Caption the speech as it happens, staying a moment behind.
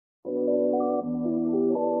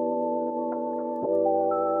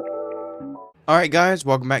Alright guys,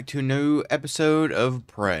 welcome back to a new episode of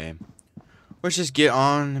Prey. Let's just get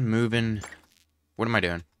on moving. What am I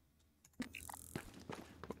doing?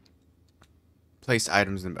 Place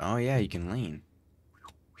items in... Oh yeah, you can lean.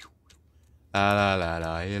 La la la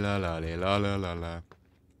la la la la la la la.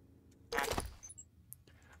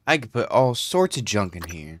 I could put all sorts of junk in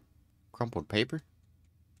here. Crumpled paper?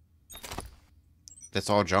 That's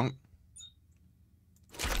all junk?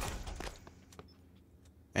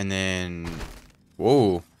 And then...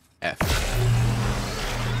 Whoa. F.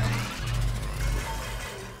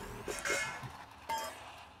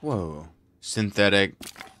 Whoa. Synthetic,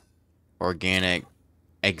 organic,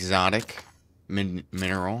 exotic,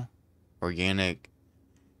 mineral, organic,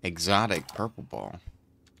 exotic, purple ball.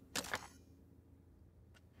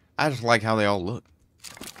 I just like how they all look.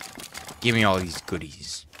 Give me all these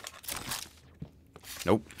goodies.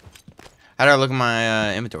 Nope. How do I look at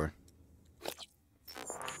my inventory?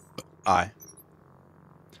 I.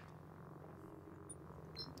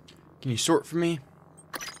 Can you sort for me?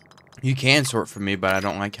 You can sort for me, but I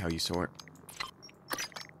don't like how you sort.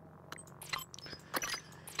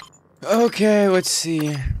 Okay, let's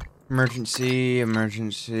see. Emergency,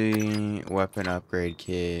 weapon upgrade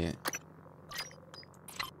kit.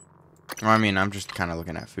 Well, I mean, I'm just kind of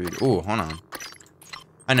looking at food. Ooh, hold on.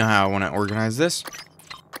 I know how I want to organize this.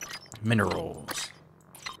 Minerals.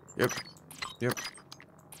 Yep. Yep.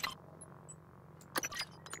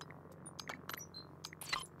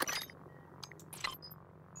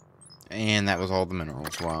 And that was all the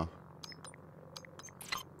minerals. Wow.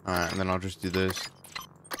 Alright, and then I'll just do this.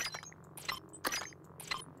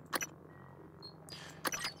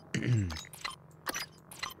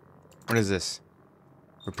 What is this?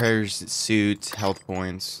 Repairs suits, health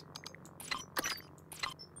points.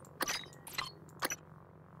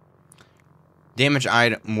 Damage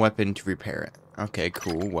item weapon to repair it. Okay,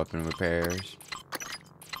 cool. Weapon repairs.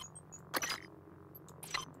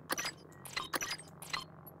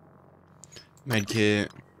 Medkit.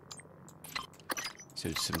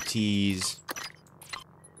 So some teas.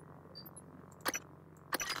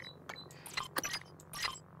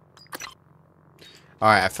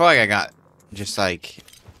 Alright, I feel like I got just like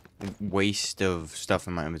waste of stuff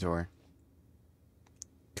in my inventory.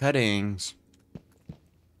 Cuttings.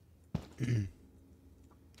 You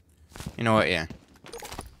know what, yeah.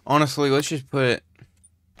 Honestly, let's just put...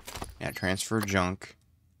 Yeah, transfer junk.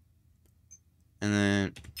 And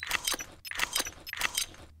then...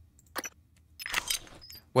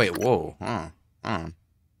 Wait, whoa. Hold on.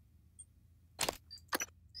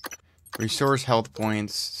 Restores health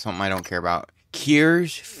points. Something I don't care about.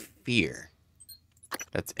 Cures fear.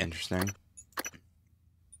 That's interesting.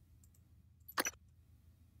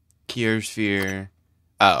 Cures fear.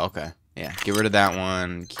 Oh, okay. Yeah, get rid of that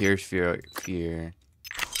one. Cures fear.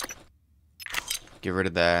 Get rid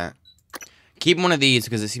of that. Keep one of these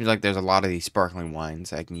because it seems like there's a lot of these sparkling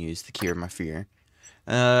wines I can use to cure my fear.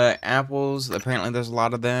 Apples. Apparently there's a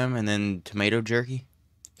lot of them. And then tomato jerky.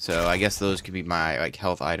 So I guess those could be my like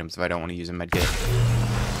health items if I don't want to use a medkit.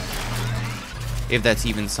 If that's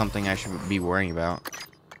even something I should be worrying about.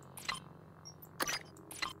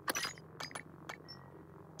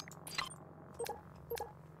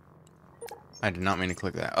 I did not mean to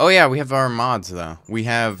click that. Oh yeah, we have our mods though. We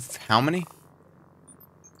have how many?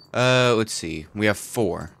 Let's see. We have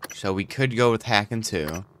 4. So we could go with hacking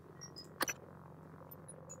 2.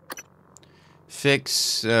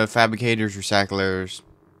 Fix fabricators, recyclers.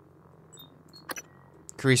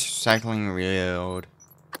 Increase recycling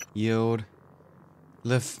yield.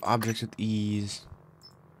 Lift objects with ease.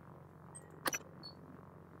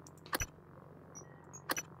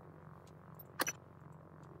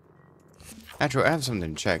 Actually, I have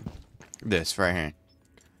something to check. This right here.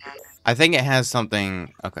 I think it has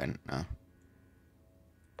something. Okay, no.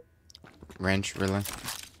 Wrench, really?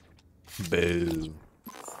 Boo.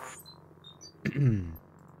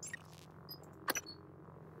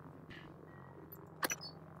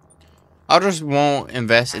 I just won't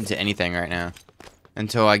invest into anything right now.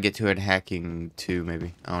 Until I get to it hacking 2,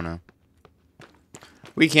 maybe. I don't know.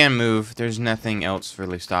 We can move. There's nothing else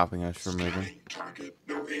really stopping us from moving. Target,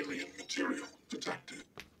 no alien material detected.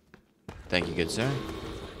 Thank you, good sir.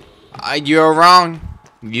 You are wrong.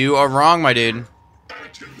 You are wrong, my dude.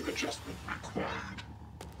 Additive adjustment required.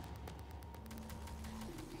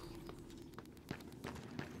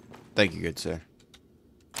 Thank you, good sir.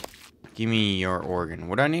 Give me your organ.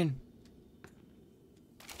 What do I need?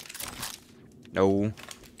 No.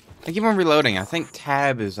 I keep on reloading. I think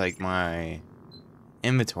tab is like my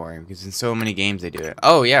inventory because in so many games they do it.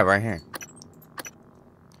 Oh, yeah, right here.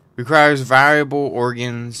 Requires variable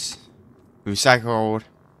organs. Recycled.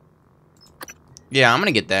 Yeah, I'm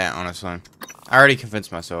gonna get that, honestly. I already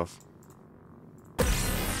convinced myself.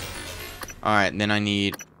 Alright, then I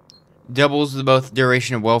need doubles the both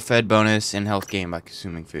duration of well-fed bonus and health gain by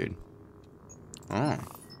consuming food. Oh.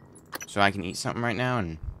 So I can eat something right now,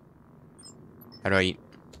 and... How do I eat?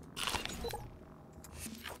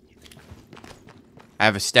 I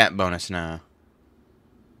have a stat bonus now.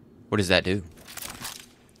 What does that do?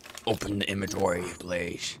 Open the inventory,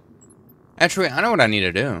 please. Actually, I know what I need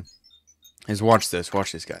to do. Is watch this.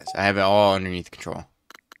 Watch this, guys. I have it all underneath control.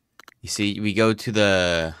 You see, we go to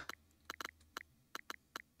the...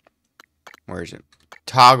 Where is it?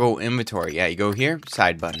 Toggle inventory. Yeah, you go here.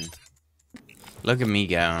 Side button. Look at me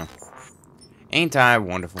go. Ain't I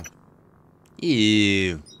wonderful?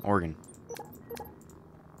 Ew. Organ.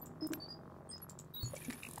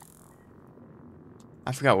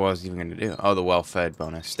 I forgot what I was even going to do. Oh, the well-fed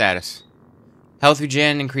bonus. Status. Health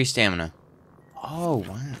regen, increased stamina. Oh,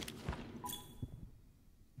 wow.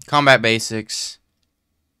 Combat basics.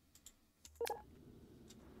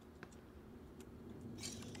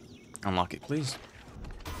 Unlock it, please.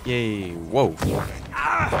 Yay. Whoa.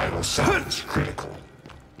 Vital signs critical.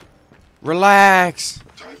 Relax.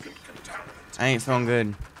 Type in contaminant. I ain't feeling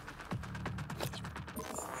good.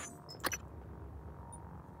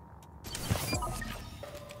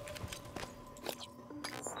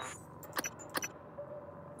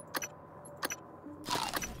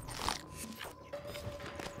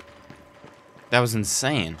 That was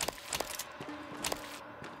insane.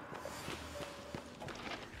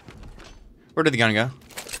 Where did the gun go?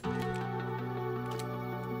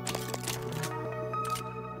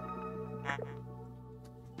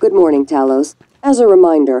 Good morning, Talos. As a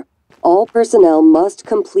reminder, all personnel must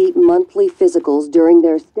complete monthly physicals during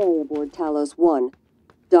their stay aboard Talos I.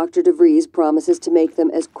 Dr. DeVries promises to make them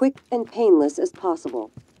as quick and painless as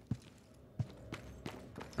possible.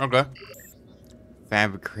 Okay.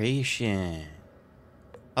 Fabrication.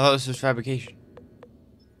 I thought this was fabrication.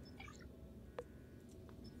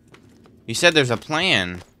 You said there's a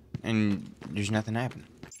plan, and there's nothing happening.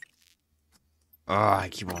 Oh, I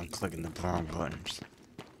keep on clicking the wrong buttons.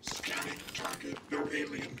 Scanning target. No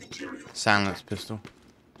alien material. Silence pistol.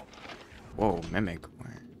 Whoa, mimic.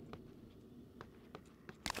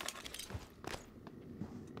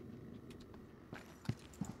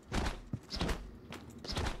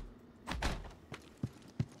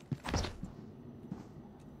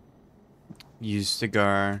 Use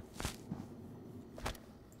cigar.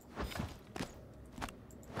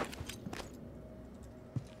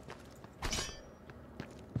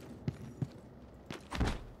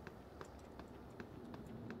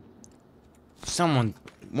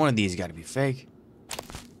 One of these got to be fake.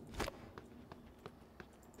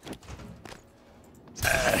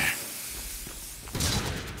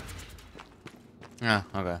 Ah,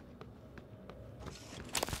 okay.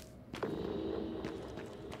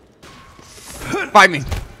 Fight me!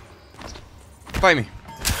 Fight me!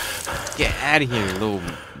 Get out of here, you little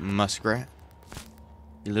muskrat.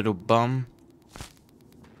 You little bum.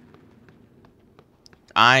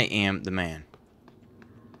 I am the man.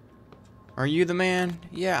 Are you the man?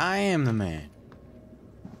 Yeah, I am the man.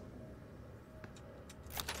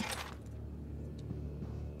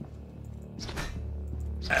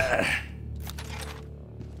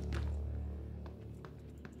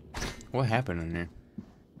 What happened in there?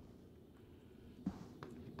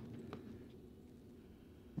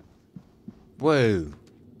 Whoa.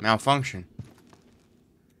 Malfunction.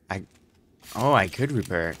 Oh, I could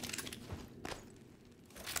repair it.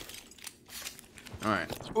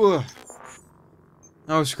 Alright. Ugh.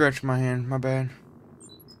 Oh, scratch my hand. My bad.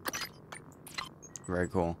 Very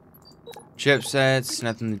cool. Chipsets.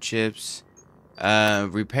 Nothing to chips.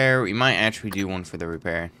 Repair. We might actually do one for the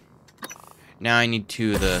repair. Now I need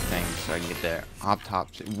 2 of the things so I can get that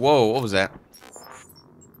autopsy. Whoa, what was that?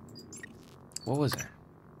 What was that?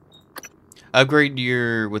 Upgrade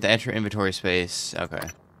your with extra inventory space. Okay.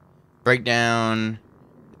 Break down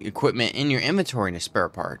equipment in your inventory into spare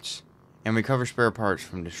parts. And recover spare parts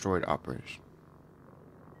from destroyed operators.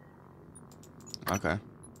 Okay.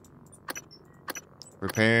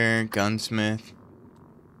 Repair, gunsmith.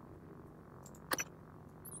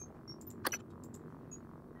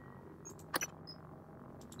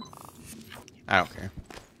 I don't care.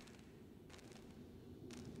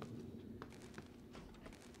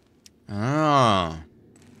 Oh.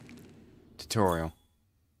 Tutorial.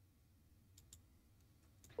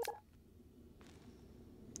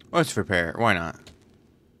 Let's repair it. Why not?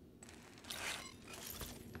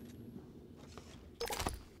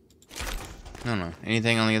 No.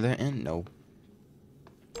 Anything on the other end? No.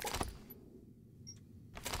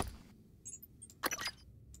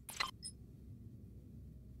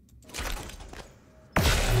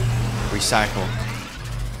 Recycle.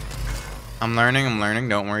 I'm learning.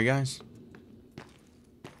 Don't worry, guys.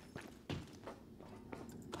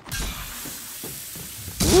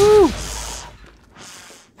 Woo!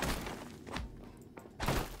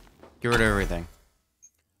 Get rid of everything.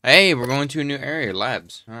 Hey, we're going to a new area,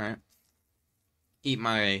 labs. Alright. Eat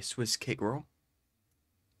my Swiss cake roll.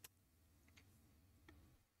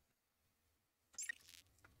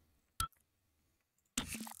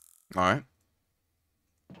 Alright.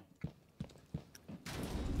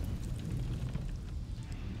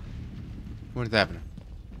 What is happening?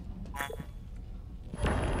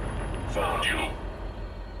 Found you.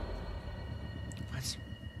 What?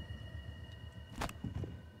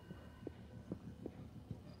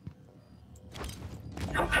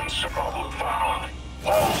 Your problem found.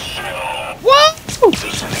 All cell. What?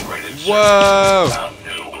 Disintegrated Whoa! found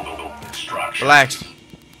new instructions. Relax.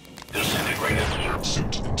 Disintegrated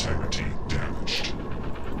suit integrity damaged.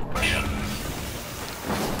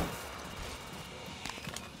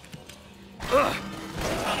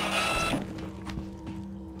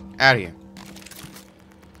 Out of here.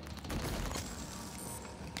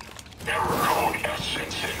 Error code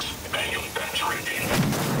S66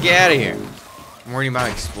 manufacturing. Get out of here. I'm worried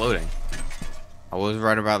about exploding. I was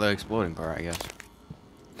right about the exploding part, I guess.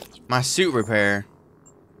 My suit repair.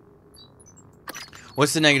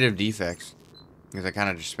 What's the negative defects? Because I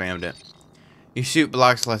kind of just spammed it. Your suit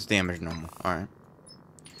blocks less damage than normal. Alright.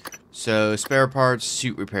 So, spare parts,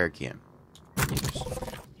 suit repair kit. Yes.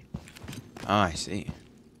 Oh, I see.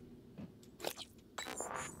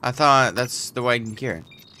 I thought that's the way I can cure it.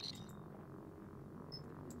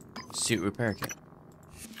 Suit repair kit.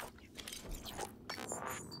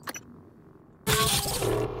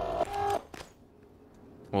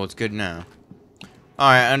 Well, it's good now.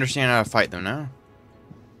 Alright, I understand how to fight them now.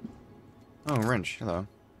 Oh, wrench. Hello.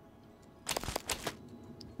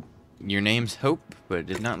 Your name's Hope, but it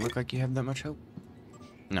did not look like you have that much hope.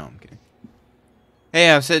 No, I'm kidding. Hey,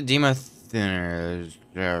 I've said demo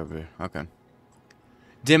okay.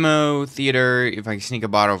 Demo theater, if I can sneak a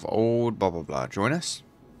bottle of old, blah, blah, blah. Join us?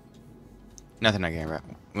 Nothing I can wrap.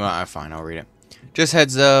 Well, fine, I'll read it. Just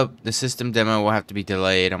heads up, the system demo will have to be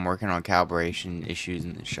delayed. I'm working on calibration issues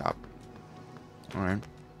in the shop. Alright.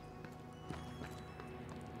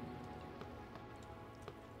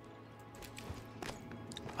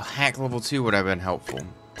 A hack level 2 would have been helpful.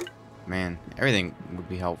 Man, everything would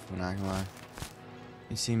be helpful, not gonna lie.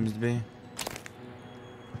 It seems to be.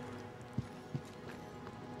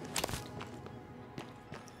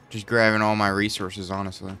 Just grabbing all my resources,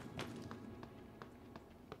 honestly.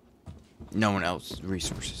 No one else's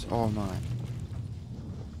resources. All mine.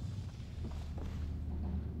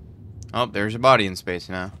 Oh, there's a body in space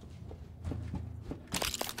now.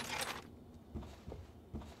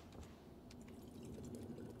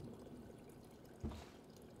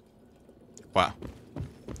 Wow.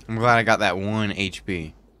 I'm glad I got that 1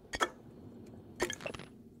 HP.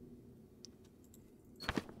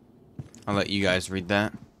 I'll let you guys read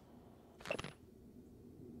that.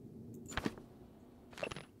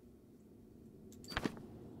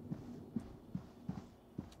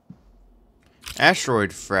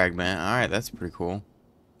 Asteroid fragment. Alright, that's pretty cool.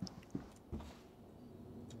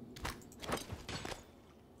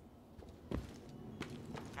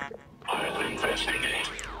 I'll investigate.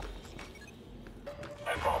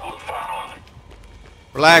 Problem found.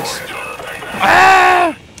 Relax.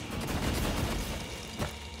 Ah!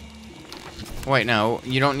 Wait, no.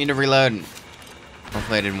 You don't need to reload.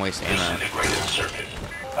 Hopefully I didn't waste ammo. Disintegrated circuit.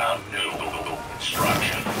 Found new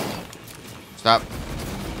instruction. Stop.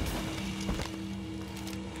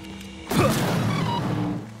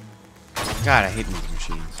 God, I hate these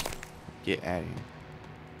machines. Get out of here.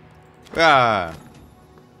 Ah!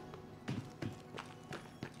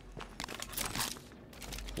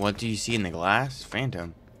 What do you see in the glass?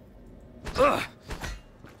 Phantom. Ugh.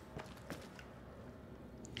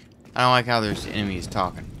 I don't like how there's enemies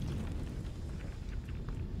talking.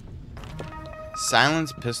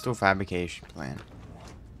 Silence pistol fabrication plan.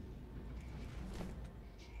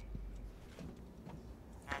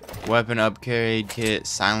 Weapon upgrade kit,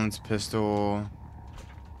 silence pistol.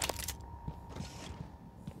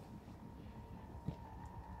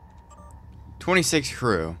 "26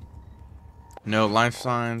 crew. No life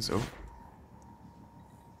signs. Oh.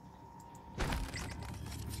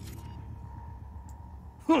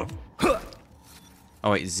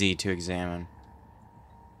 Oh wait, Z to examine.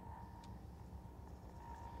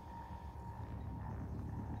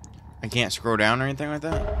 I can't scroll down or anything like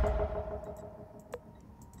that?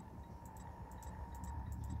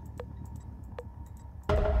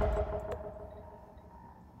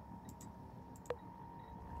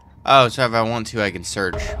 Oh, so if I want to, I can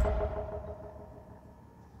search.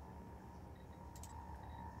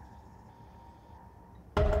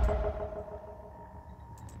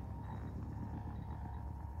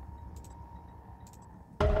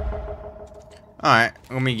 Alright,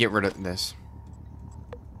 let me get rid of this.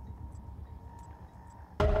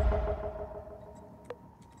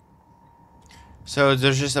 So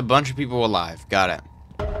there's just a bunch of people alive. Got it.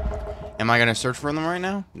 Am I gonna search for them right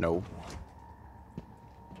now? No.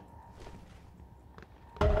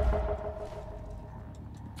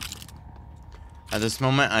 At this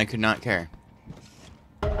moment, I could not care.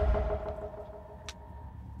 The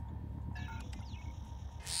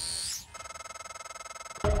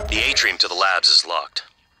atrium to the labs is locked.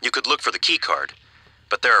 You could look for the key card,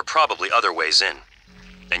 but there are probably other ways in.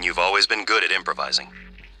 And you've always been good at improvising.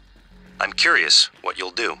 I'm curious what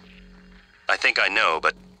you'll do. I think I know,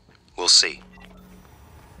 but we'll see.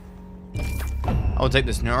 I'll take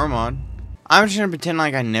this neuromod. I'm just gonna pretend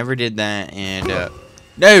like I never did that and,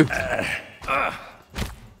 no!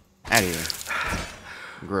 Out of here.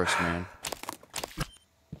 Gross, man.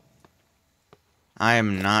 I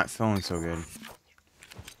am not feeling so good.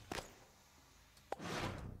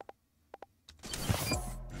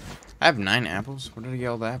 I have 9 apples? Where did I get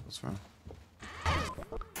all the apples from?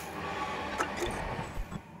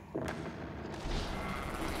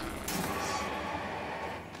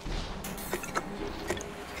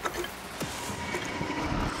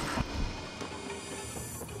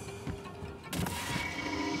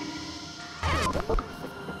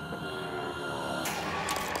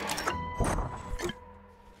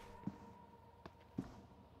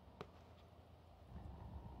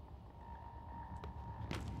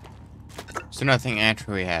 So nothing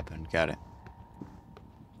actually happened. Got it.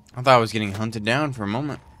 I thought I was getting hunted down for a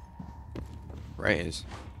moment. Raise.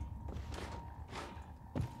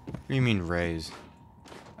 What do you mean raise?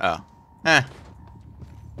 Oh. Eh.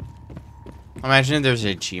 Imagine if there's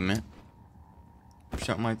an achievement. Or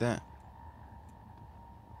something like that.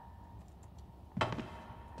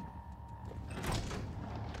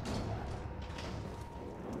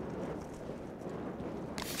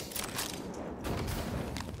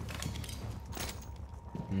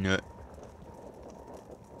 No.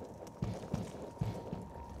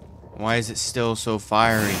 Why is it still so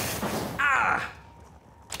fiery? Ah!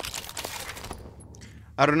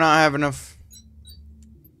 I do not have enough.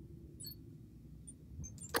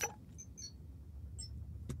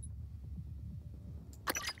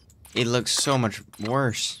 It looks so much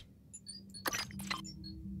worse.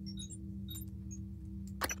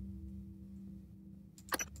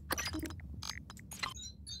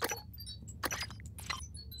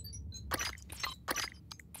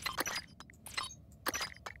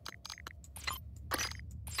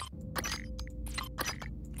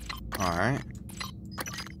 Alright.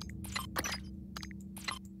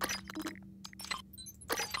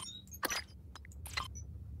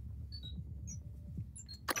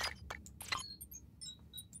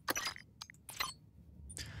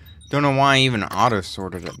 Don't know why I even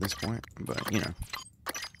auto-sorted at this point, but, you know.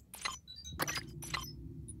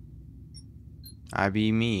 I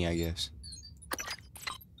be me, I guess.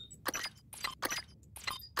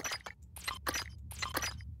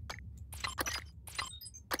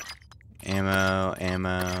 Ammo,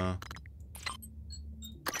 ammo.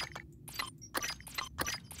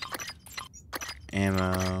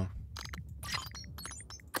 Ammo.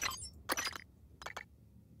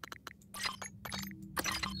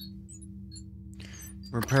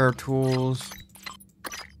 Repair tools.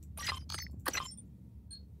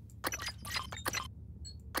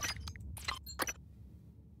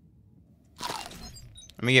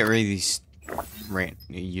 Let me get rid of these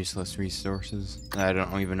useless resources. I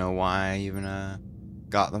don't even know why I even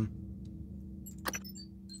got them.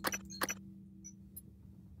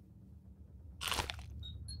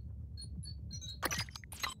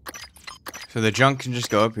 So the junk can just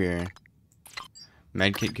go up here.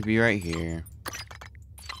 Medkit could be right here.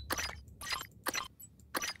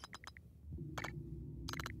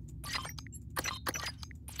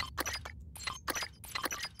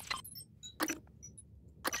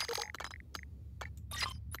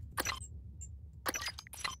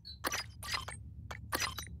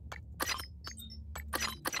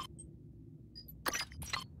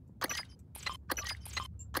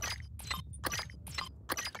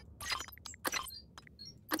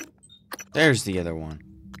 There's the other one.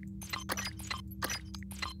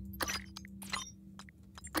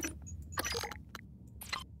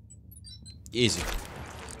 Easy.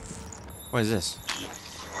 What is this?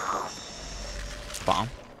 Bomb?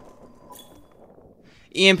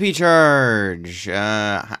 EMP charge.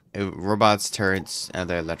 Robots, turrets,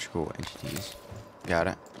 other electrical entities. Got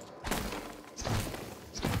it.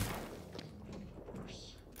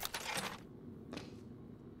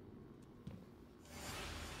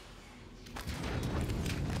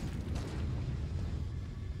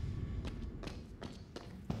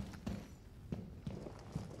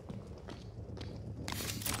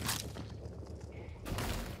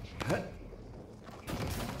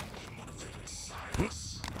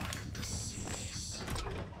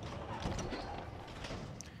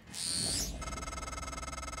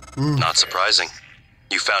 Not surprising.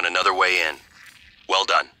 You found another way in. Well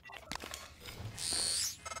done.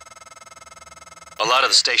 A lot of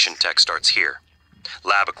the station tech starts here.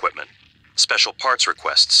 Lab equipment, special parts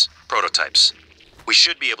requests, prototypes. We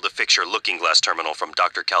should be able to fix your looking glass terminal from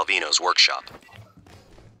Dr. Calvino's workshop.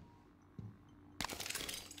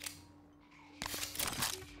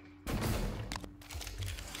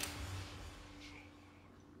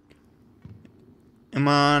 Am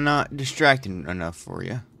I not distracting enough for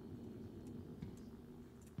you?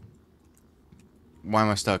 Why am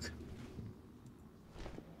I stuck?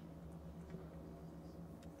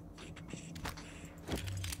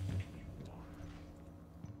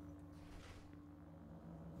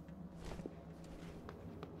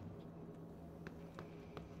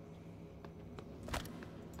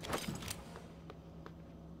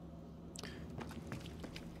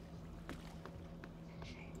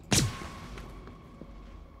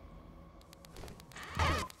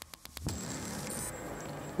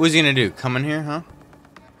 What's he gonna do? Come in here, huh?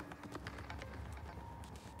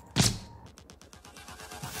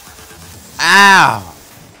 Ow!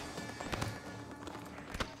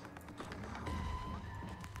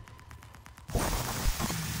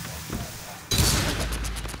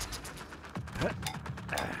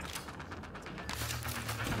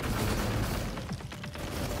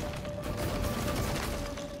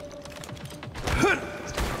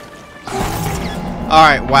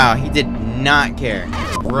 Alright, wow, he did not care.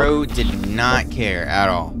 Bro did not care at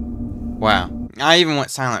all. Wow. I even went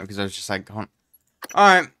silent because I was just like, hold on.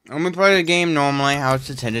 Alright, let me play the game normally, how it's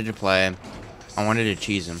intended to play. I wanted to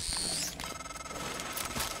cheese him.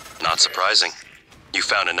 Not surprising. You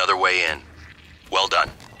found another way in. Well done.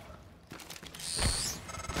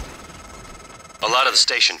 A lot of the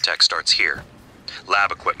station tech starts here.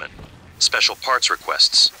 Lab equipment, special parts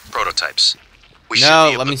requests, prototypes. We should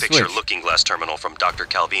be able to fix your looking glass terminal from Dr.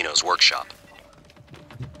 Calvino's workshop.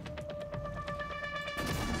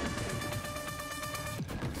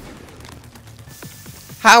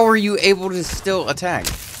 How are you able to still attack?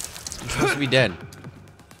 You're supposed to be dead.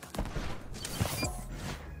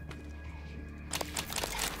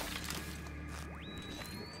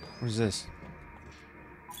 What is this?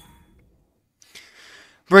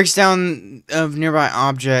 Breaks down of nearby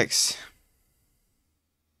objects.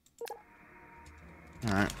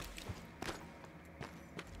 Alright.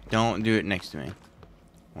 Don't do it next to me.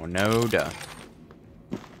 Well, no duh.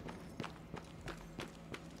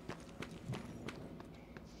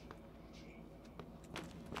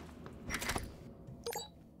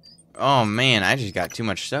 Oh man, I just got too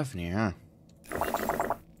much stuff in here, huh?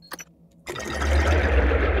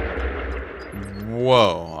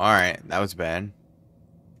 Whoa, alright, that was bad.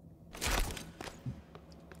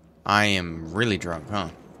 I am really drunk, huh?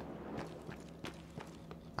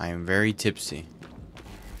 I am very tipsy.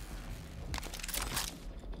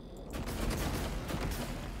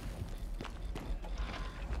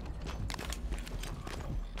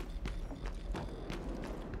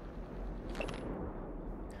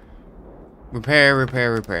 Repair,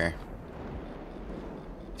 repair, repair.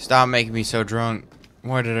 Stop making me so drunk.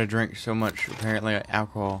 Why did I drink so much, apparently,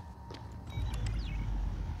 alcohol?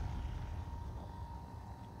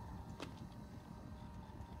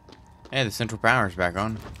 Hey, the central power's back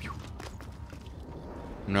on.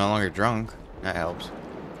 I'm no longer drunk. That helps.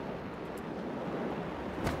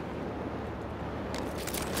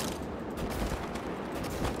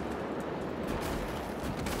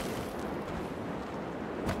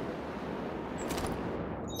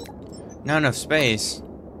 Not enough space.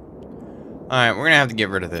 Alright, we're gonna have to get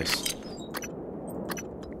rid of this.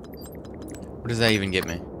 What does that even get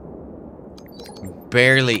me?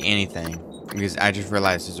 Barely anything. Because I just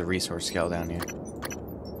realized there's a resource scale down here.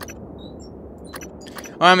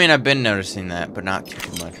 Well, I mean, I've been noticing that, but not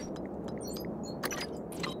too much.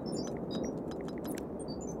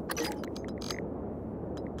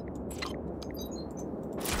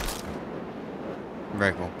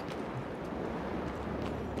 Very cool.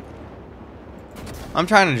 I'm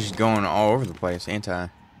trying to just go all over the place, ain't I?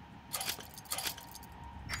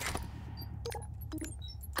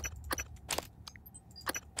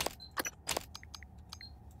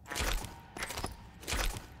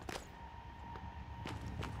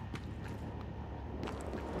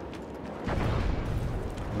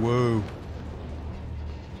 Whoa.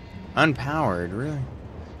 Unpowered, really?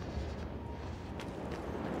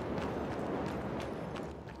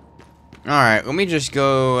 Alright, let me just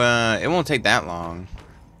go, it won't take that long.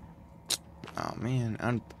 Oh,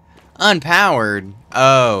 man. Unpowered?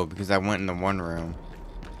 Oh, because I went in the one room.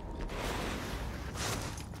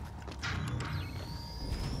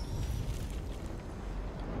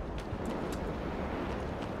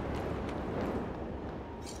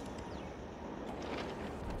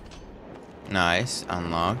 Nice.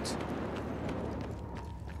 Unlocked.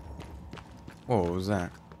 Whoa, what was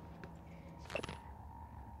that?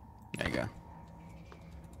 There you go.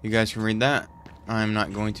 You guys can read that. I'm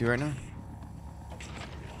not going to right now.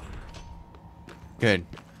 Good.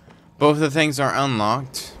 Both of the things are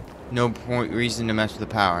unlocked. No point reason to mess with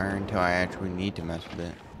the power until I actually need to mess with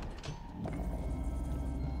it.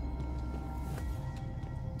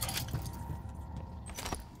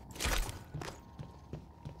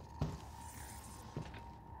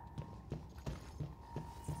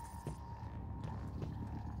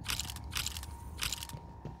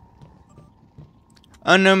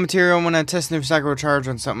 Unknown material. When I tested the recyclable charge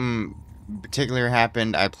on something particular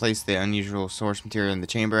happened, I placed the unusual source material in the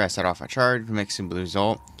chamber. I set off a charge, mixing the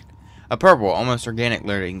result. A purple, almost organic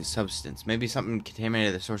learning substance. Maybe something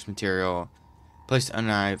contaminated the source material. Placed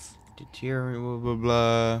unknife. Deteriorate, blah, blah,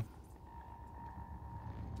 blah.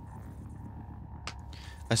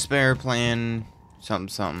 A spare plan. Something,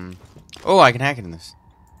 something. Oh, I can hack it in this.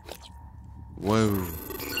 Whoa.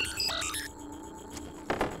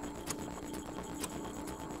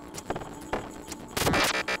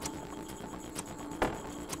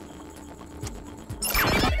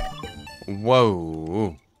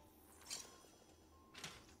 Whoa.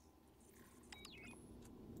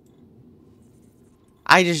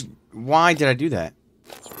 Why did I do that?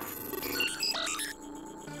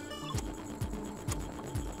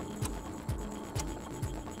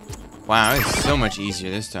 Wow, it's so much easier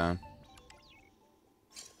this time.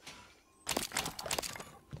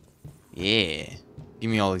 Yeah. Give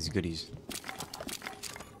me all these goodies.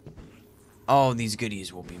 All these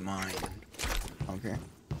goodies will be mine. Okay.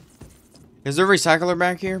 Is there a recycler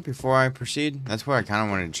back here before I proceed? That's what I kind of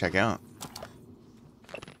wanted to check out.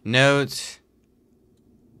 Notes.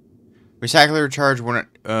 Recycler charge went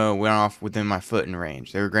off within my foot in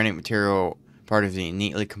range. The organic material part of the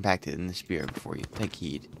neatly compacted in the spear before you take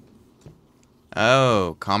heed.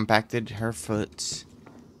 Oh, compacted her foot.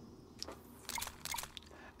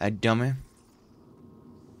 A dummy.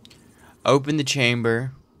 Open the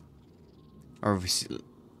chamber. Or,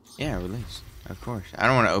 yeah, release. Of course. I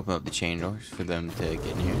don't want to open up the chain doors for them to get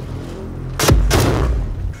in here.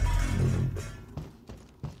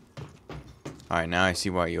 Alright, now I see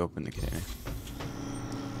why you opened the container.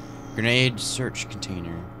 Grenade search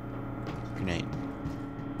container. Grenade.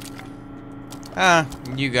 Ah,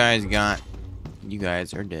 you guys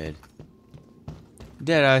are dead.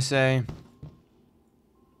 Dead, I say.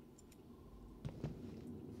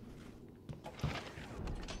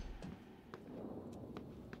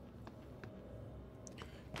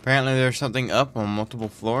 Apparently there's something up on multiple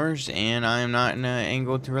floors, and I am not in an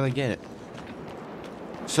angle to really get it.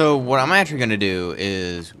 So what I'm actually going to do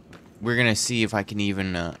is we're going to see if I can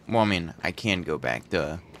even, well, I mean, I can go back,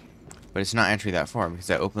 duh. But it's not actually that far because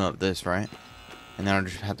I open up this, right? And then I'll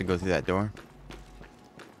just have to go through that door.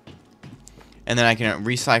 And then I can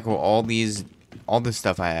recycle all this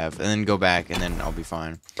stuff I have, and then go back, and then I'll be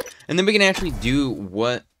fine. And then we can actually do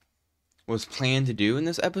what was planned to do in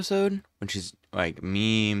this episode, which is like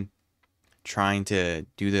me trying to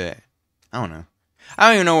do the, I don't know. I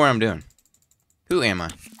don't even know what I'm doing. Who am I?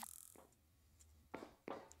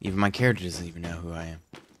 Even my character doesn't even know who I am.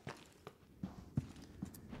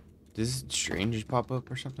 Does strange pop up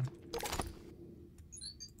or something?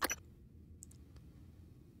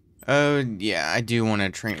 Oh, yeah, I do want to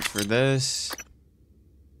transfer this.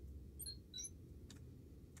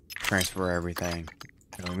 Transfer everything.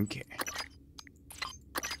 Okay.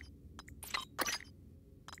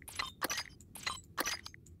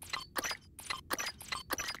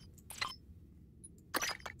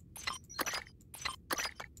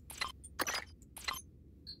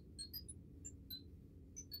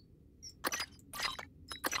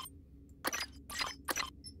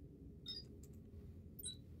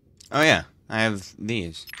 Oh yeah, I have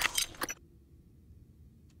these.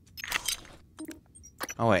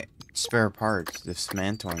 Oh wait, spare parts,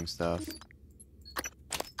 dismantling stuff.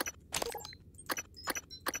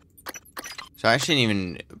 So I shouldn't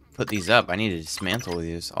even put these up. I need to dismantle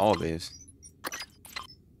these, all of these.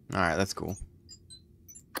 Alright, that's cool.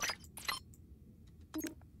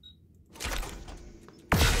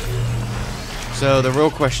 So the real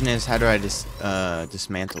question is, how do I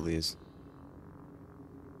dismantle these?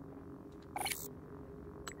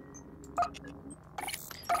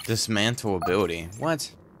 Dismantle ability.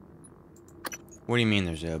 What? What do you mean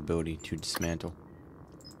there's an ability to dismantle?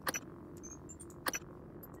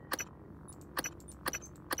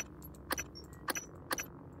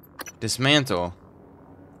 Dismantle.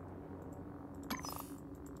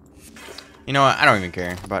 You know what? I don't even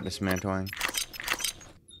care about dismantling.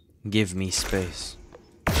 Give me space.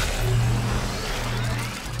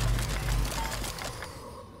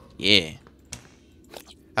 Yeah.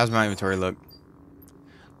 How's my inventory look?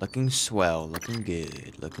 Looking swell. Looking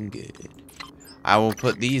good. Looking good. I will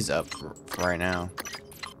put these up for right now.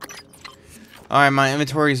 Alright, my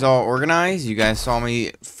inventory is all organized. You guys saw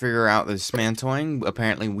me figure out the dismantling.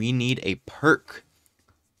 Apparently, we need a perk,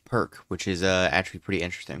 which is actually pretty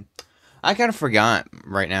interesting. I kind of forgot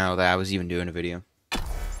right now that I was even doing a video.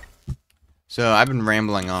 So, I've been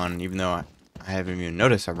rambling on, even though I haven't even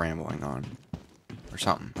noticed I'm rambling on. Or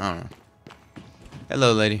something. I don't know.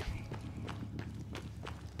 Hello, lady.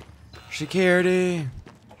 Security.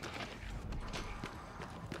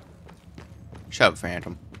 Shut up,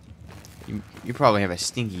 Phantom. You probably have a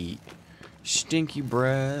stinky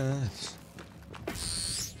breath.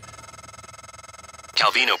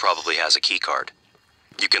 Calvino probably has a key card.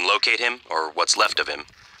 You can locate him, or what's left of him,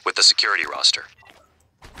 with the security roster.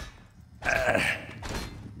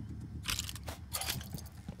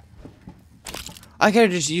 I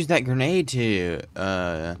could've just used that grenade to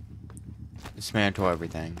dismantle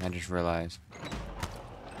everything. I just realized.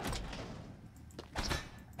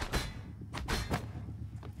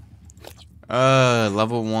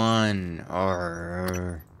 Level 1.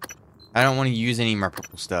 Or I don't want to use any of my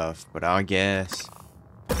purple stuff, but I guess.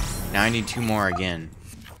 Now I need 2 more again.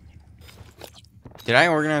 Did I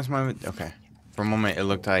organize my... Okay. For a moment, it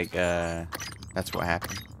looked like, that's what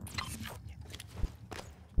happened.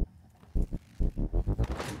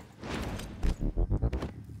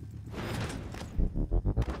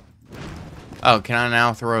 Oh, can I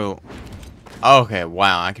now throw... Oh, okay,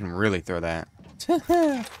 wow, I can really throw that.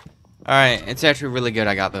 Alright, it's actually really good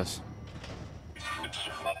I got this.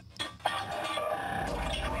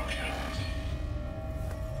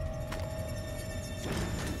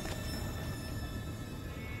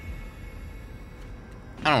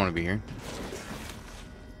 I don't want to be here.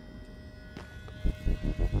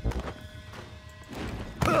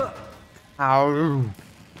 Ow.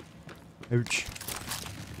 Ouch.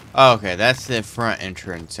 Oh, okay, that's the front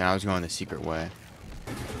entrance, and I was going the secret way.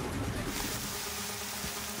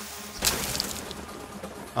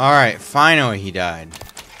 Alright, finally he died.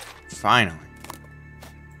 Finally.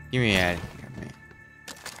 Give me that.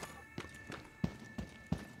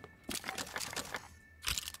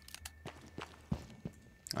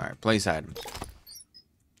 Alright, place items.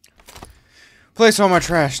 Place all my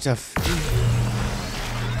trash stuff.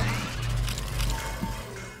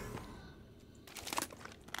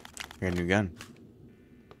 Got a new gun.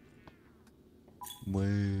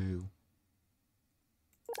 Whoa.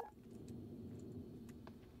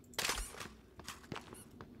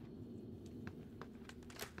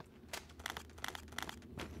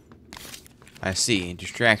 I see.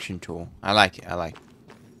 Distraction tool. I like it. I like it.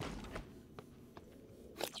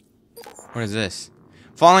 What is this?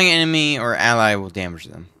 Falling enemy or ally will damage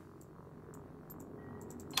them.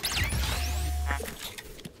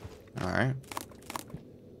 Alright.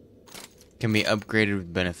 Can be upgraded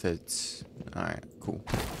with benefits. Alright, cool.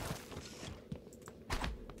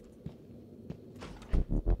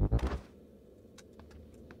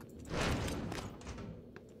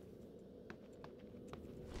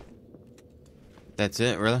 That's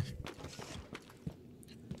it, really?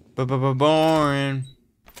 Boring.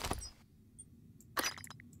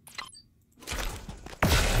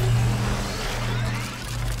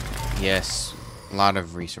 Yes, a lot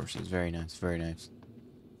of resources. Very nice, very nice.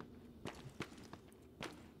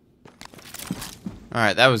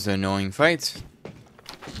 Alright, that was an annoying fight.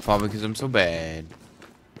 Probably because I'm so bad.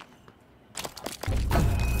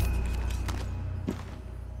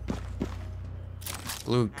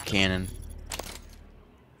 Blue cannon.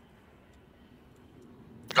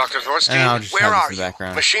 Dr. Thorstein, Where are you?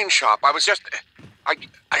 Background. Machine shop. I was just...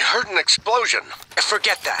 I heard an explosion.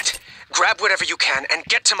 Forget that. Grab whatever you can and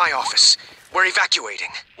get to my office. We're evacuating.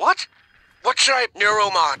 What? What should I...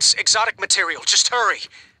 Neuromods, exotic material. Just hurry.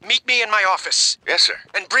 Meet me in my office. Yes, sir.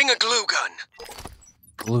 And bring a glue gun.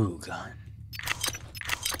 Glue gun.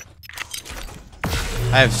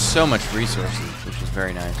 I have so much resources, which is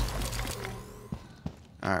very nice.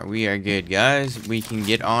 Alright, we are good, guys. We can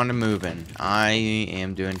get on to moving. I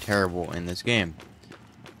am doing terrible in this game.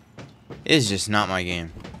 It's just not my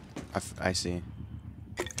game. I see.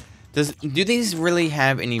 Do these really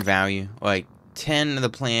have any value? Like 10 of the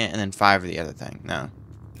plant and then 5 of the other thing? No.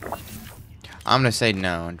 I'm gonna say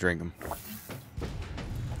no and drink them.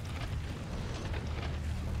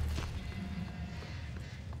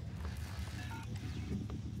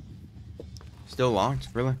 Still locked?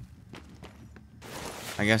 Really?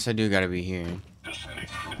 I guess I do gotta be here.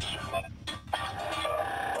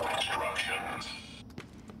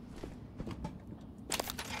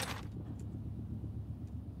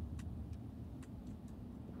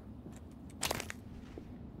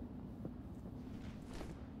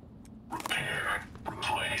 Repair,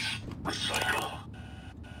 replace, recycle.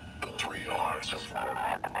 The 3 R's of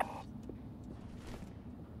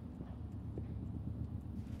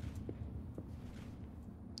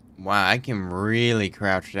Wow, I can really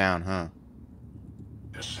crouch down, huh?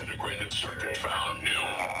 disintegrated circuit found. New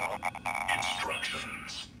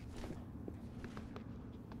instructions.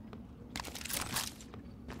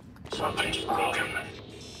 Something's broken.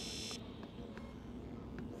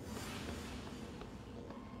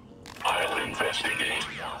 I'll investigate.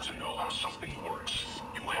 To know how something works,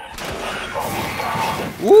 you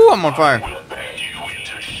have Woo, I'm on fire. will bang you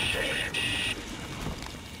into shape.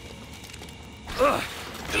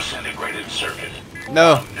 Disintegrated circuit.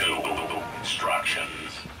 No. New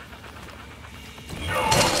instructions. No.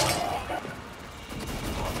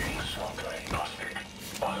 Self-diagnostic.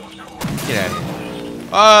 Files correct. Get out of here.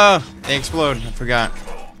 Oh, they explode. I forgot.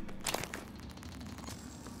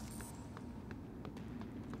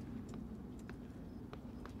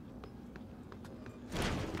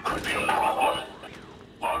 Could be a problem.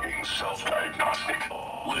 Logging self-diagnostic.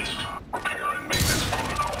 List. Repair and maintenance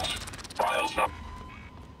protocols. Files not.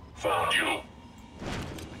 Found you.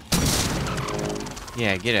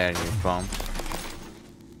 Yeah, get out of here, bum.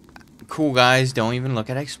 Cool guys, don't even look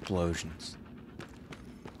at explosions.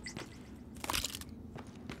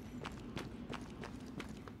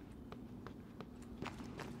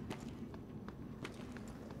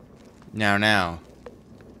 Now.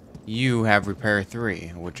 You have repair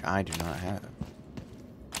 3, which I do not have.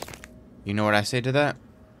 You know what I say to that?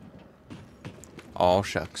 All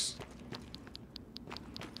shucks.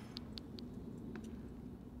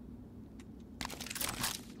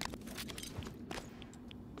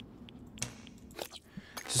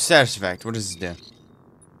 So status effect, what does this do?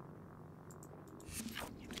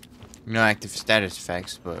 No active status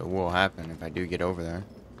effects, but it will happen if I do get over there.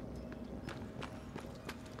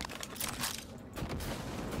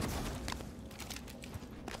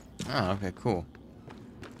 Oh, okay, cool.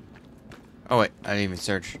 Oh wait, I didn't even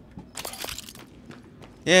search.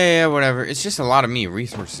 Yeah, whatever. It's just a lot of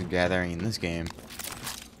resources gathering in this game.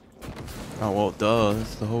 Oh, well, duh.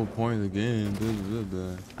 That's the whole point of the game. Blah, blah,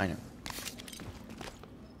 blah. I know.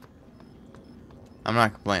 I'm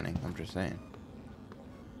not complaining. I'm just saying.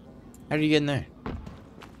 How do you get in there?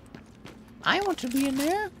 I want to be in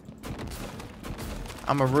there.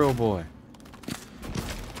 I'm a real boy.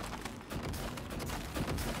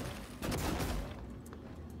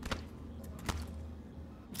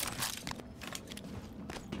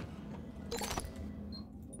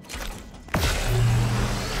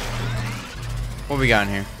 What we got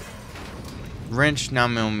in here? Wrench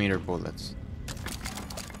 9mm bullets.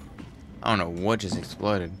 I don't know what just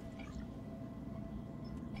exploded.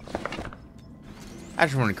 I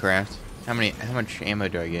just want to craft. How much ammo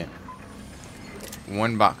do I get?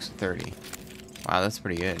 1 box of 30. Wow, that's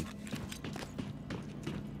pretty good.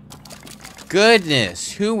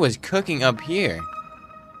 Goodness, who was cooking up here?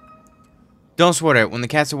 Don't sweat it. When the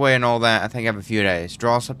cat's away and all that, I think I have a few days.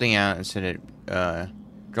 Draw something out and send it,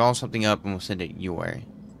 draw something up and we'll send it your way.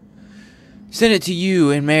 Send it to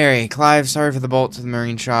you and Mary. Clive, sorry for the bolts of the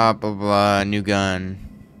marine shop. Blah, blah, blah. New gun.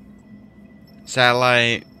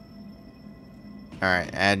 Satellite.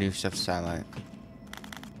 Alright, add new stuff to satellite.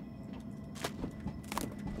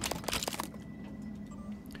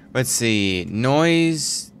 Let's see.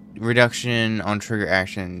 Noise reduction on trigger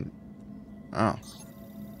action. Oh.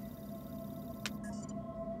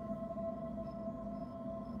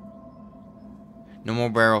 No more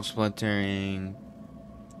barrel splintering.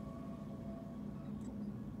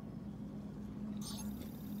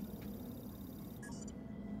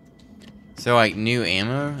 So, like, new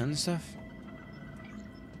ammo and stuff?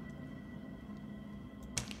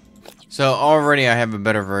 So, already I have a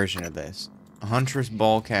better version of this. Huntress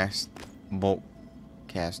bolt caster.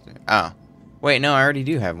 Oh. Wait, no, I already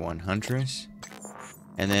do have one. Huntress.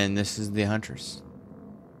 And then this is the Huntress.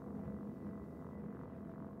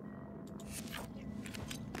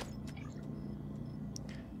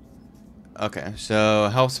 Okay, so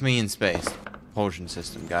helps me in space. Propulsion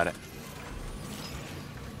system, got it.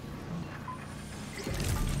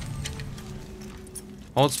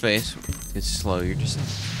 Hold space. It's slow. You're just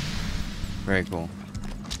very cool.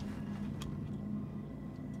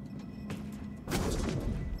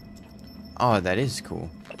 Oh, that is cool.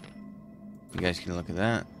 You guys can look at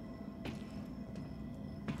that.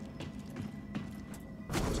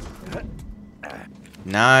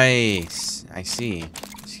 Nice. I see.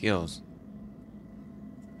 Skills.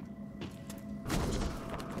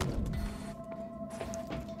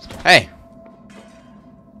 Hey.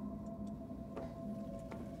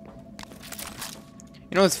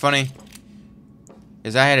 You know what's funny?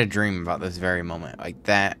 Is I had a dream about this very moment. Like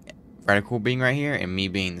that reticle being right here and me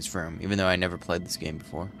being in this room. Even though I never played this game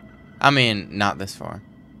before. I mean, not this far.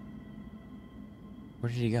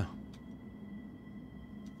 Where did he go?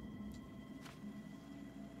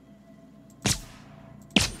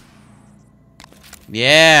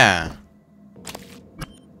 Yeah.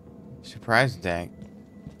 Surprise attack.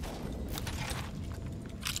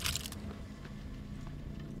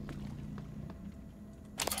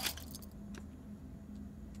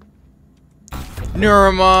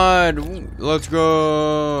 Neuromod! Let's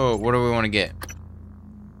go! What do we want to get?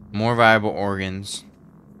 More viable organs.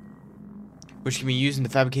 Which can be used in the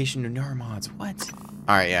fabrication of neuromods. What?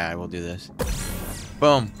 Alright, yeah, I will do this.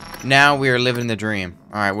 Boom. Now we are living the dream.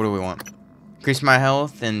 Alright, what do we want? Increase my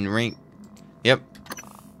health and rank. Yep.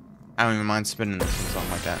 I don't even mind spending this or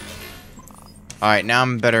something like that. Alright, now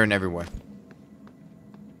I'm better in every way.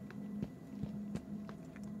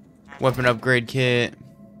 Weapon upgrade kit.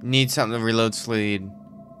 Need something to reload speed.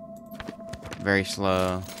 Very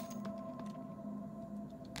slow.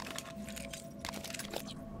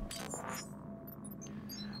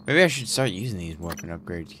 Maybe I should start using these weapon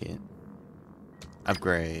upgrade kit.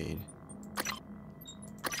 Upgrade.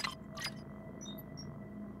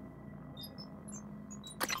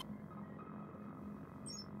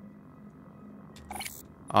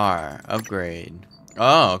 R. Upgrade.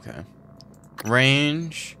 Oh, okay.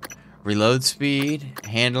 Range. Reload speed.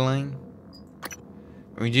 Handling.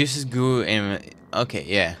 Reduces glue and... Okay,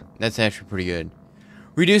 yeah. That's actually pretty good.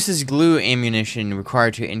 Reduces glue ammunition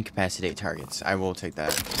required to incapacitate targets. I will take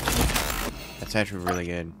that. That's actually really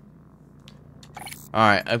good.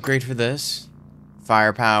 Alright, upgrade for this.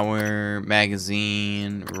 Firepower,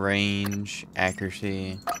 magazine, range,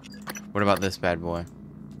 accuracy. What about this bad boy?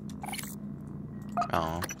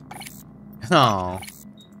 Oh. Oh.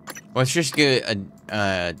 Let's just get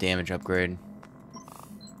a damage upgrade.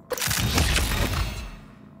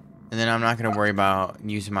 And then I'm not going to worry about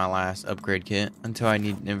using my last upgrade kit until I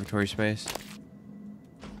need inventory space.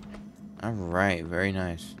 Alright, very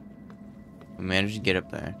nice. We managed to get up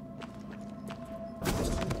there.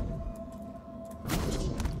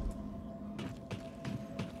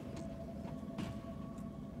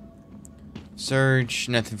 Search.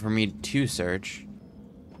 Nothing for me to search.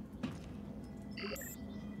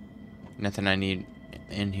 Nothing I need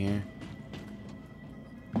in here.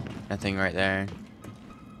 Nothing right there.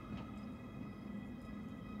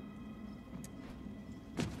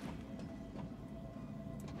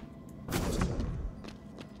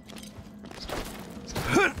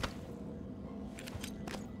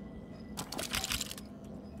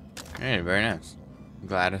 Hey, very nice. I'm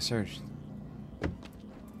glad I searched.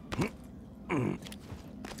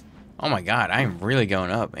 Oh my god, I am really going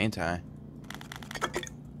up, ain't I?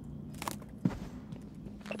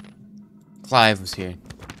 Clive was here.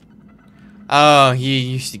 Oh, he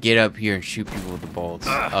used to get up here and shoot people with the bolts.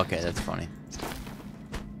 Okay, that's funny.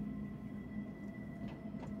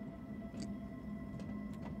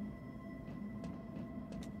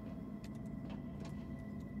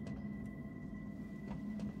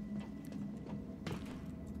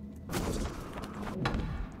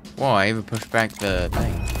 Whoa, I even pushed back the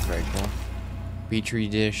thing. That's very cool. Petri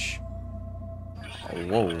dish. Oh,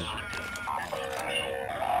 whoa.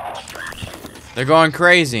 They're going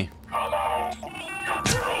crazy.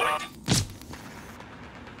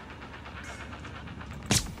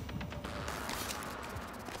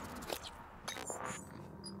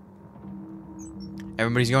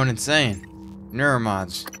 Everybody's going insane.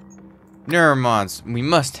 Neuromods. Neuromods. We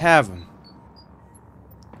must have them.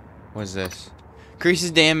 What is this?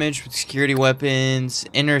 Increases damage with security weapons.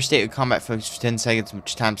 Enter a state of combat focus for 10 seconds,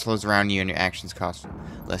 which time slows around you and your actions cost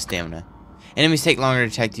less stamina. Enemies take longer to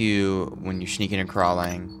detect you when you're sneaking and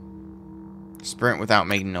crawling. Sprint without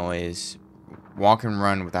making noise. Walk and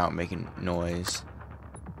run without making noise.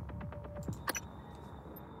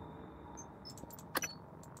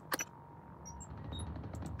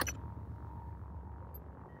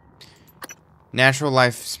 Natural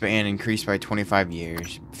lifespan increased by 25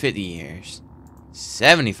 years. 50 years.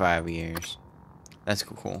 75 years. That's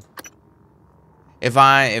cool.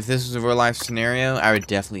 If this was a real life scenario, I would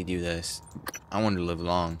definitely do this. I want to live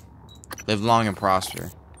long. Live long and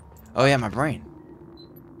prosper. Oh yeah, my brain.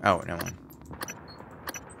 Oh, never mind.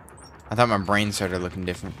 I thought my brain started looking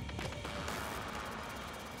different.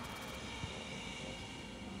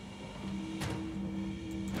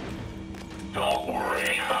 Don't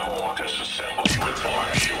worry, I won't disassemble you until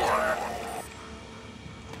I'm sure.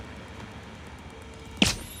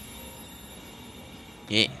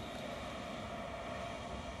 Yeah.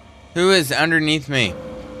 Who is underneath me?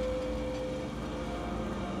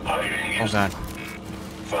 Hiding Oh is god.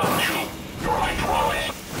 found you. Your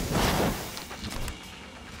hydraulics.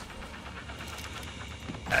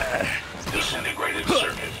 Disintegrated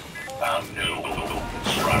circuit. Found new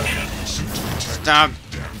construction. Stop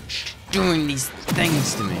doing these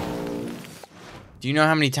things to me. Do you know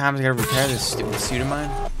how many times I gotta repair this stupid suit of mine?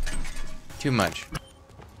 Too much.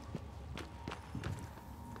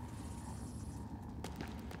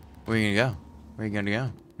 Where are you gonna go? Where are you gonna go?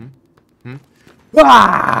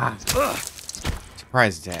 Ah!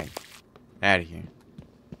 Surprise attack. Out of here.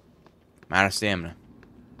 I'm out of stamina.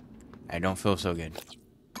 I don't feel so good.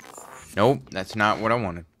 Nope, that's not what I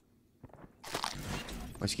wanted.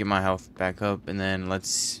 Let's get my health back up, and then let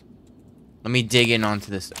me dig in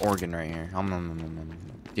onto this organ right here.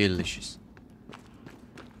 Delicious.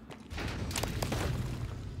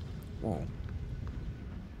 Whoa.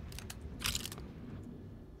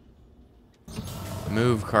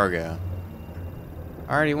 Move cargo.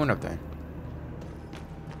 I already went up there.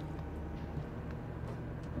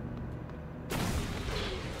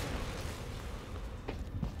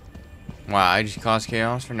 Wow, I just caused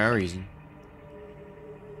chaos for no reason.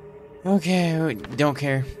 Okay, don't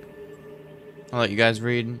care. I'll let you guys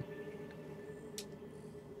read.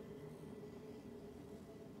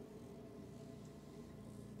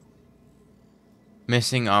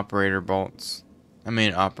 Missing operator bolts.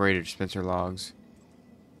 Operator dispenser logs.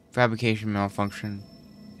 Fabrication malfunction.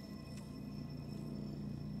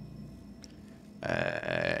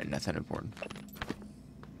 Nothing important.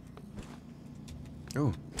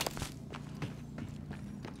 Ooh.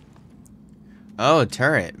 Oh, a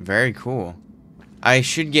turret. Very cool. I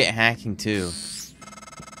should get hacking too.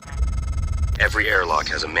 Every airlock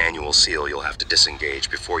has a manual seal you'll have to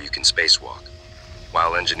disengage before you can spacewalk.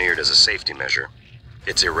 While engineered as a safety measure,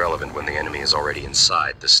 it's irrelevant when the enemy is already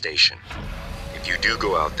inside the station. If you do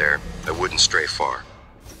go out there, I wouldn't stray far.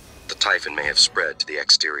 The Typhon may have spread to the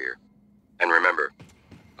exterior. And remember,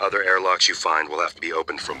 other airlocks you find will have to be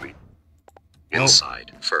opened from the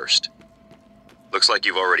inside first. Looks like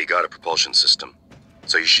you've already got a propulsion system,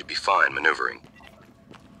 so you should be fine maneuvering.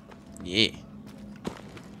 Yeah.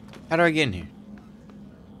 How do I get in here?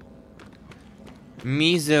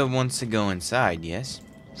 Misa wants to go inside, yes?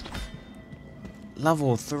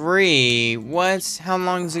 Level 3? What? How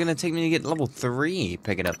long is it gonna take me to get level 3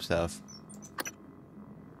 picking up stuff?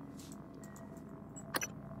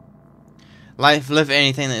 Lift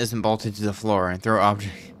anything that isn't bolted to the floor and throw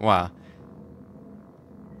object. Wow.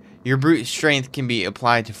 Your brute strength can be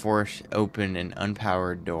applied to force open an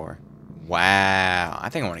unpowered door. Wow. I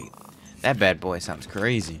think I want to... That bad boy sounds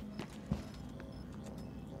crazy.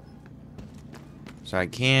 So I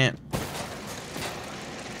can't...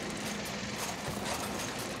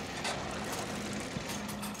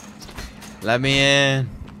 Let me in.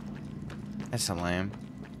 That's a lamb.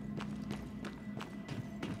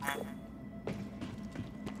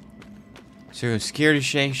 So security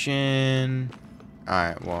station.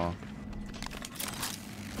 Alright, well.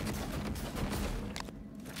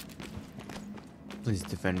 Please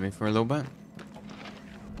defend me for a little bit.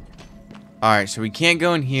 Alright, so we can't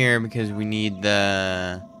go in here because we need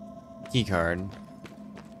the key card.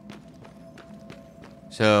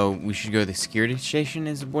 So we should go to the security station,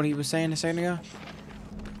 is what he was saying a second ago?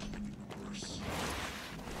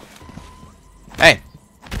 Hey!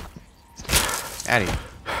 Out of here.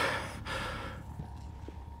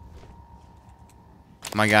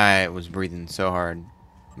 My guy was breathing so hard.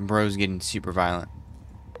 Bro's getting super violent.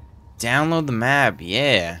 Download the map,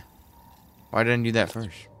 yeah. Why didn't I do that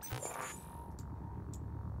first?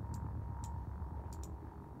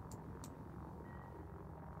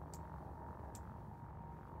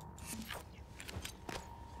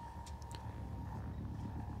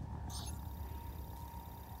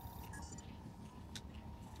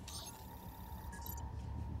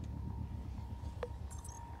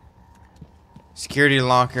 Security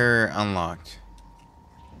locker unlocked.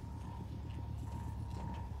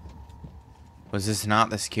 Was this not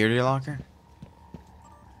the security locker?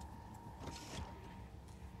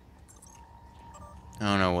 I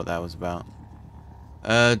don't know what that was about.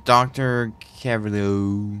 Dr.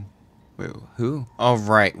 Cavalier. Wait, who? All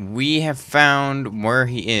right, we have found where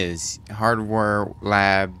he is. Hardware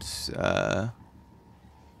labs. Right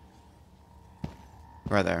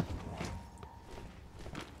there.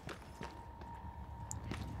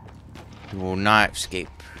 He will not escape.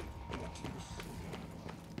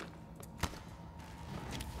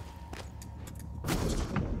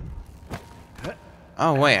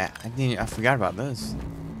 Oh wait, I forgot about this.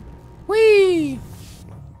 Whee!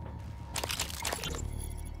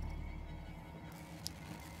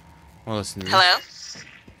 Well, listen. Hello?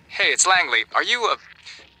 Hey, it's Langley. Are you,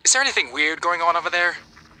 is there anything weird going on over there?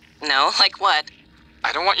 No, like what?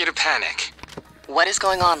 I don't want you to panic. What is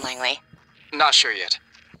going on, Langley? Not sure yet.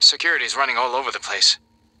 Security's running all over the place.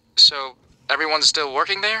 So, everyone's still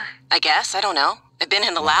working there? I guess, I don't know. I've been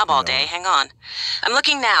in the lab all day, hang on. I'm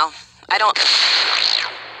looking now. I don't...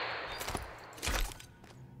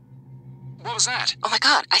 What was that? Oh my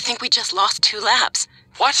god, I think we just lost 2 labs.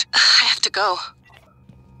 What? I have to go.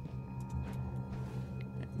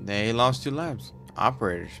 They lost 2 labs.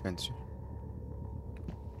 Operator, Spencer.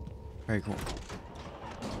 Very cool.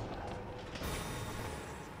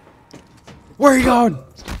 Where are you going?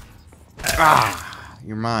 Ah,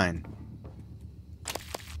 you're mine.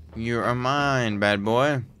 You are mine, bad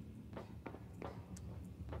boy.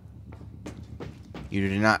 You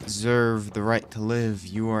do not deserve the right to live.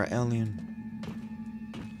 You are alien.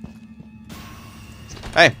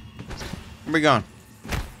 Hey, where we going?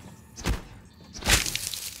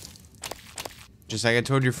 Just like I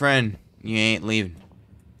told your friend, you ain't leaving.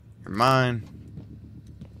 You're mine.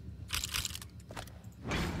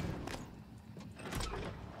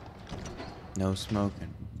 No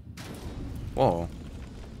smoking. Whoa.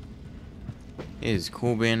 It is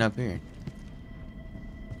cool being up here.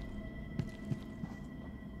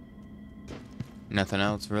 Nothing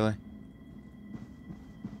else, really?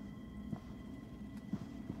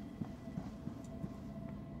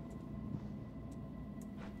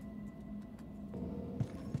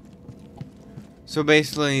 So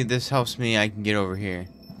basically, this helps me, I can get over here.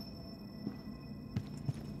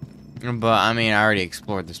 But, I mean, I already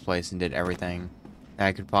explored this place and did everything that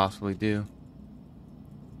I could possibly do.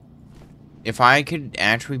 If I could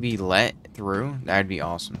actually be let through, that'd be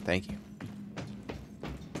awesome. Thank you.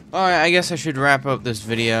 Alright, I guess I should wrap up this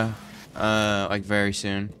video, like, very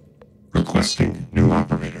soon. Requesting new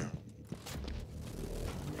operator.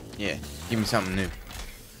 Yeah, give me something new.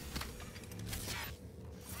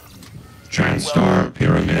 TranStar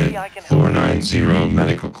Pyramid 490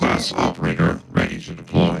 medical class operator ready to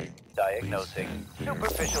deploy. Diagnosing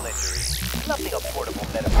superficial injury. Nothing a portable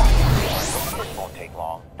medical treatment. This won't take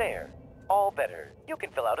long. There. All better. You can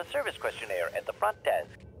fill out a service questionnaire at the front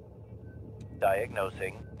desk.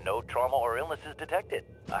 Diagnosing. No trauma or illnesses detected.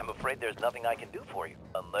 I'm afraid there's nothing I can do for you,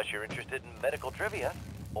 unless you're interested in medical trivia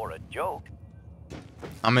or a joke.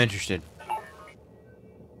 I'm interested.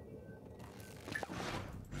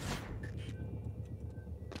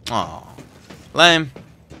 Aw, lame.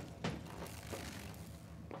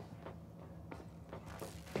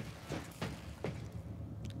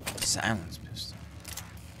 Silence pistol.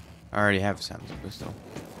 I already have a silence pistol.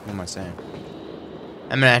 What am I saying?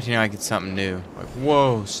 I'm imagining like it's something new. Like,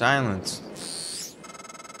 whoa, silence.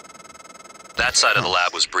 That side of the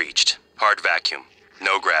lab was breached. Hard vacuum.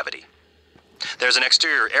 No gravity. There's an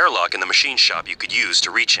exterior airlock in the machine shop you could use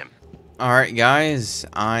to reach him. Alright, guys,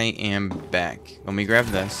 I am back. Let me grab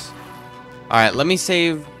this. Alright, let me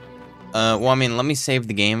save. Let me save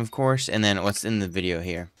the game, of course, and then what's in the video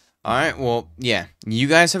here. Alright, well, yeah. You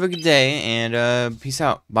guys have a good day, and peace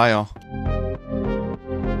out. Bye, y'all.